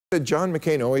John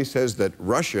McCain always says that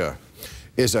Russia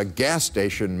is a gas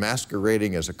station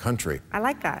masquerading as a country. I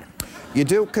like that. You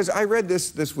do? Because I read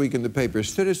this week in the paper.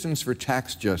 Citizens for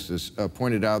Tax Justice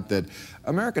pointed out that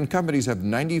American companies have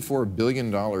 $94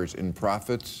 billion in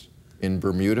profits in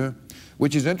Bermuda,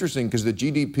 which is interesting because the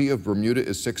GDP of Bermuda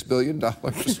is $6 billion.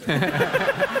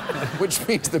 Which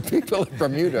means the people of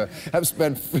Bermuda have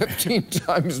spent 15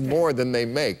 times more than they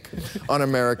make on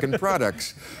American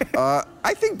products.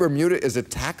 I think Bermuda is a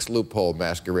tax loophole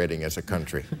masquerading as a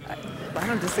country. I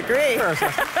don't disagree.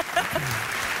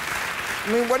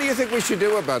 I mean, what do you think we should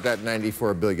do about that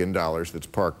 $94 billion that's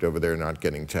parked over there not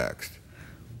getting taxed?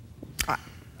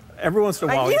 Every once in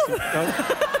a while,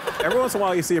 every once in a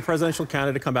while you see a presidential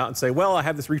candidate come out and say, well, I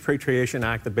have this Repatriation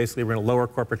Act that basically we're going to lower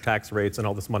corporate tax rates and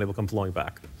all this money will come flowing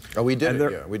back. Oh, we did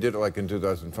it, yeah. We did it like in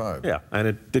 2005. Yeah, and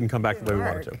it didn't come back the way we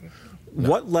wanted to. No.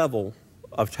 What level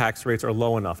of tax rates are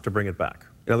low enough to bring it back?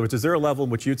 In other words, is there a level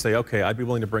in which you'd say, okay, I'd be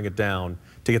willing to bring it down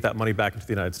to get that money back into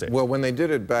the United States? Well, when they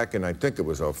did it back in, I think it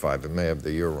was 2005, I may have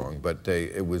the year wrong, but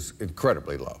it was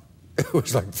incredibly low.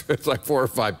 It's like 4 or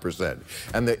 5%,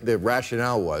 and the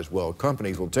rationale was, well,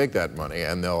 companies will take that money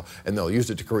and they'll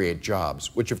use it to create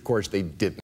jobs, which of course they didn't.